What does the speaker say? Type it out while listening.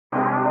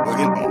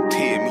don't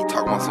tell me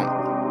talking about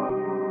something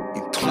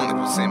in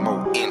 20%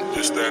 more in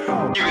this that.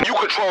 You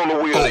control the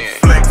wheel in.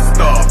 Flexed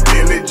up,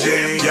 Billie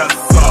Jean, yes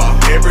sir.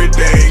 Every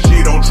day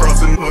she don't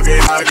trust a nigga,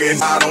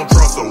 I don't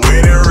trust a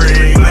wedding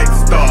ring.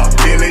 Flexed up,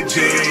 Billie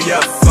Jean,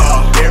 yes sir.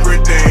 Every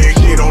day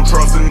she don't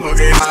trust a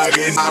nigga,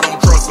 I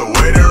don't trust a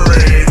wedding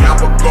ring.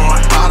 Yappa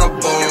going, bada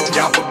boom,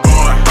 yappa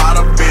going,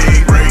 bada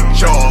bing. Ray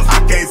Charles, I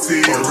can't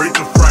see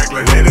Aretha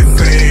Franklin, let it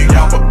sing.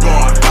 Yappa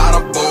going,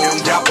 bada boom,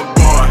 yappa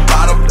going,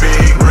 bada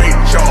bing. Ray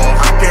Charles,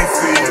 I can't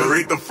see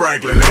Aretha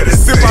Franklin, let it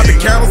sing. Sip out the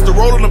candles to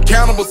rolling them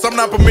cannibals. I'm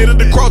not permitted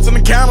to cross in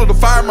the counter to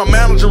fire my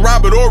manager.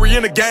 Robert Ory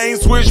in the game,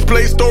 switch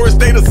play story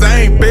stay the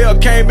same. Bell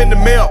came in the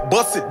mail,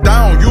 bust it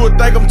down. You would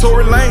think I'm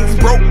Tory Lanez.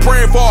 Broke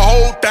praying for a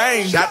whole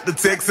thing. Shot the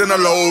text and the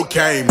load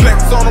came.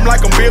 Flex on him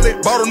like I'm Billy.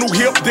 Bought a new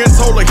hip, then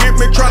told her hit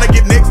me. Tryna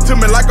get next to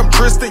me like I'm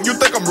Tristan. You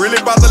think I'm really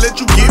about to let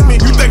you get me?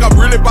 You think I'm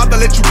really about to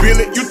let you bill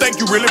it? You think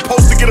you really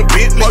supposed to get a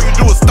Bentley? All you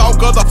do is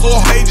stalk other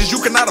 4 pages.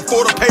 You cannot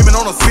afford a payment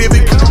on a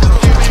Civic.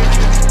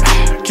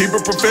 Keep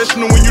it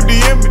professional when you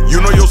DM me. You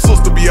know your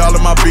sister be all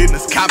in my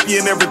business,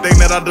 copying everything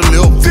that I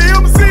deliver.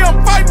 TMZ, I'm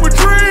fighting with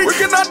dreams. We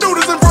cannot do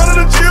this in front of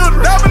the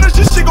children. Diving this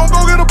shit gon' go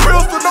get a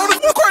pistol. Know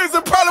this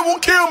crazy probably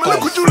won't kill me.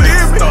 Look what you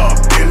did me.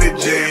 Billie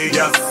Jean,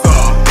 yes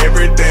sir.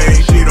 Every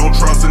day she don't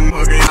trust a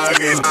nigga,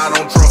 I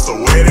don't trust a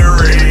wedding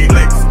ring.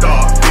 Flexed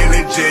up,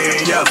 Billie Jean,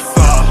 yes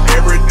sir.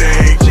 Every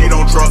day she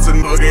don't trust a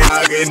nigga,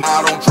 I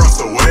don't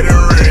trust a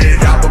wedding ring.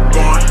 Yappa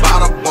going,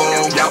 bada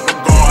boom, yappa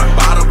going,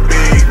 bada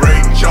bing.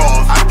 Ray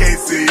Charles, I can't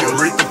see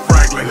Aretha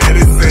Franklin, let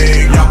it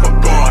sing. Yappa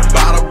going,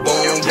 bada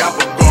boom,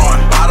 yappa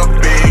going, bada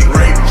bing.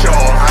 Ray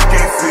Charles, I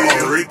can't see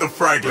Aretha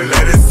Franklin,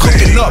 let it sing.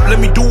 Cooking up, let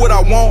me do what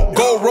I want.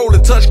 Gold roller,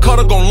 touch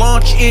cutter, gon'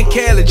 launch in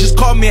Cali. Just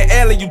call me an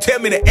alley, you tell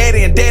me the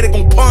addy and daddy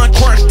gon' punch.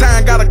 Crunch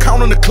time, got a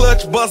count on the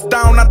clutch. Bust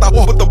down out the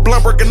hole with the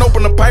blunt, breaking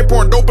open the pipe,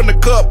 pouring dope in the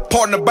cup.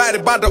 Partner body,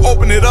 bout to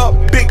open it up.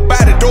 Big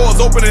body, doors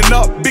opening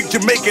up. Big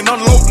Jamaican,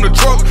 unloading the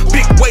truck.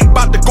 Big weight,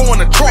 bout to go in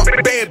the trunk.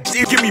 Bad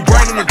bitch, give me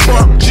brain in the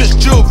trunk. Just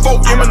jug,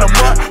 4 M in a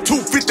month.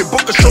 250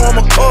 book a show 'em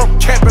a cup.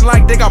 Capping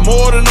like they got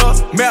more than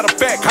us. Matter of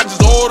fact, I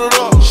just ordered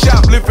up.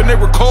 Shoplifting, they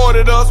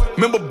recorded us.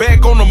 Remember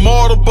back on the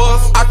mortar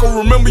bus. I can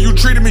remember you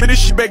treated me this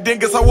shit back then,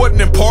 guess I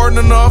wasn't important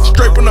enough.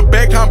 Straight from the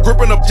back, I'm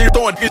gripping up,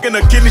 throwing dick in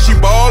the kidney, she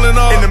balling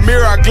up. In the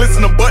mirror, I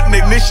glisten the button,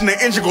 ignition, the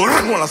engine go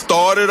when I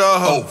started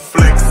up. Oh,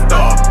 flexed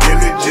up,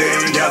 Billie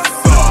Jean, yes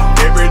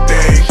sir. Every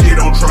day